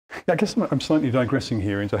I guess I'm slightly digressing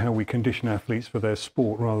here into how we condition athletes for their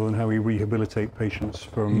sport rather than how we rehabilitate patients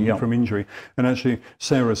from injury. And actually,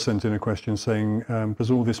 Sarah sent in a question saying, does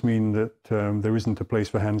all this mean that there isn't a place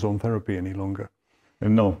for hands-on therapy any longer?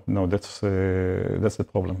 No, that's the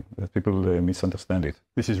problem, that people misunderstand it.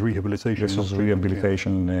 This is rehabilitation. This is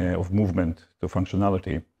rehabilitation of movement to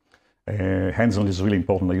functionality. Hands-on is really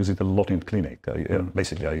important. I use it a lot in clinic.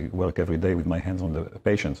 Basically, I work every day with my hands on the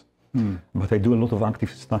patients, but I do a lot of active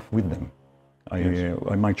stuff with them.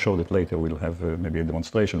 I might show that later. We'll have maybe a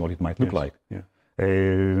demonstration what it might look like. Yeah.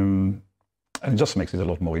 And it just makes it a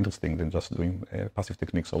lot more interesting than just doing passive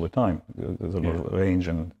techniques all the time. There's a lot of range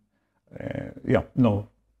and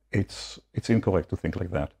it's incorrect to think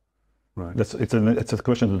like that. Right. It's a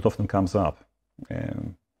question that often comes up.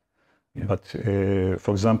 But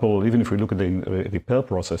for example, even if we look at the repair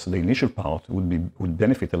process, the initial part would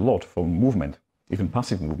benefit a lot from movement, even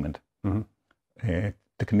passive movement.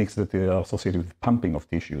 Techniques that are associated with pumping of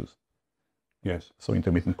tissues. Yes. So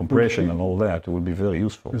intermittent compression and all that will be very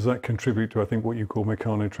useful. Does that contribute to, I think, what you call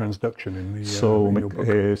mechano-transduction in the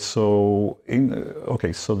So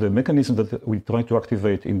the mechanism that we try to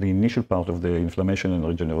activate in the initial part of the inflammation and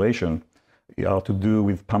regeneration are to do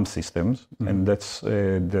with pump systems, and that's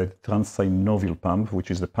the transsynovial pump,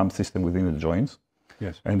 which is the pump system within the joints.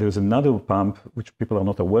 Yes. And there's another pump which people are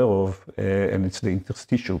not aware of, and it's the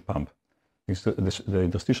interstitial pump. The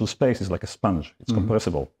interstitial space is like a sponge. It's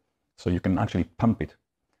compressible, so you can actually pump it.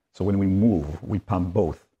 So when we move, we pump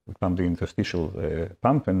both. We pump the interstitial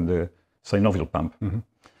pump and the synovial pump.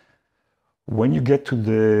 When you get to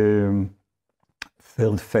the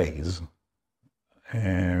third phase,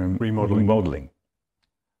 remodeling,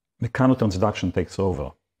 mechano-transduction takes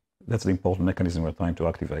over. That's the important mechanism we're trying to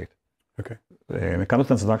activate. Okay.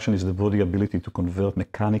 Mechano-transduction is the body's ability to convert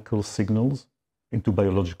mechanical signals into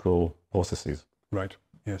biological processes. Right.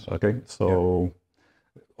 Yes. Okay. So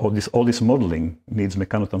all this modeling needs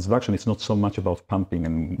mechano-transduction. It's not so much about pumping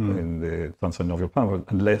and the transsynovial pump,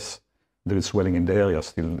 unless there is swelling in the area,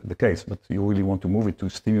 still the case. But you really want to move it to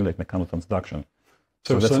stimulate mechano-transduction.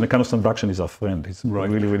 So that's mechano-transduction is our friend. It's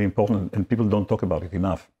really, really important, and people don't talk about it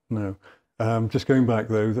enough. No. Just going back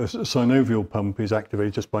though, the synovial pump is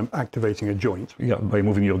activated just by activating a joint. Yeah, by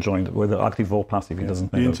moving your joint, whether active or passive, it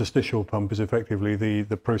doesn't matter. The interstitial pump is effectively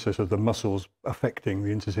the process of the muscles affecting the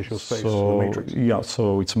interstitial space of the matrix. Yeah,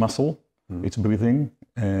 so it's muscle, it's breathing,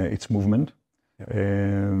 it's movement,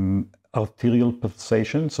 arterial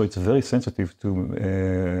pulsation, so it's very sensitive to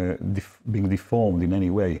being deformed in any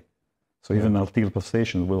way. So even arterial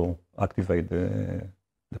pulsation will activate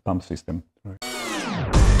the pump system.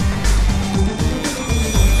 Right.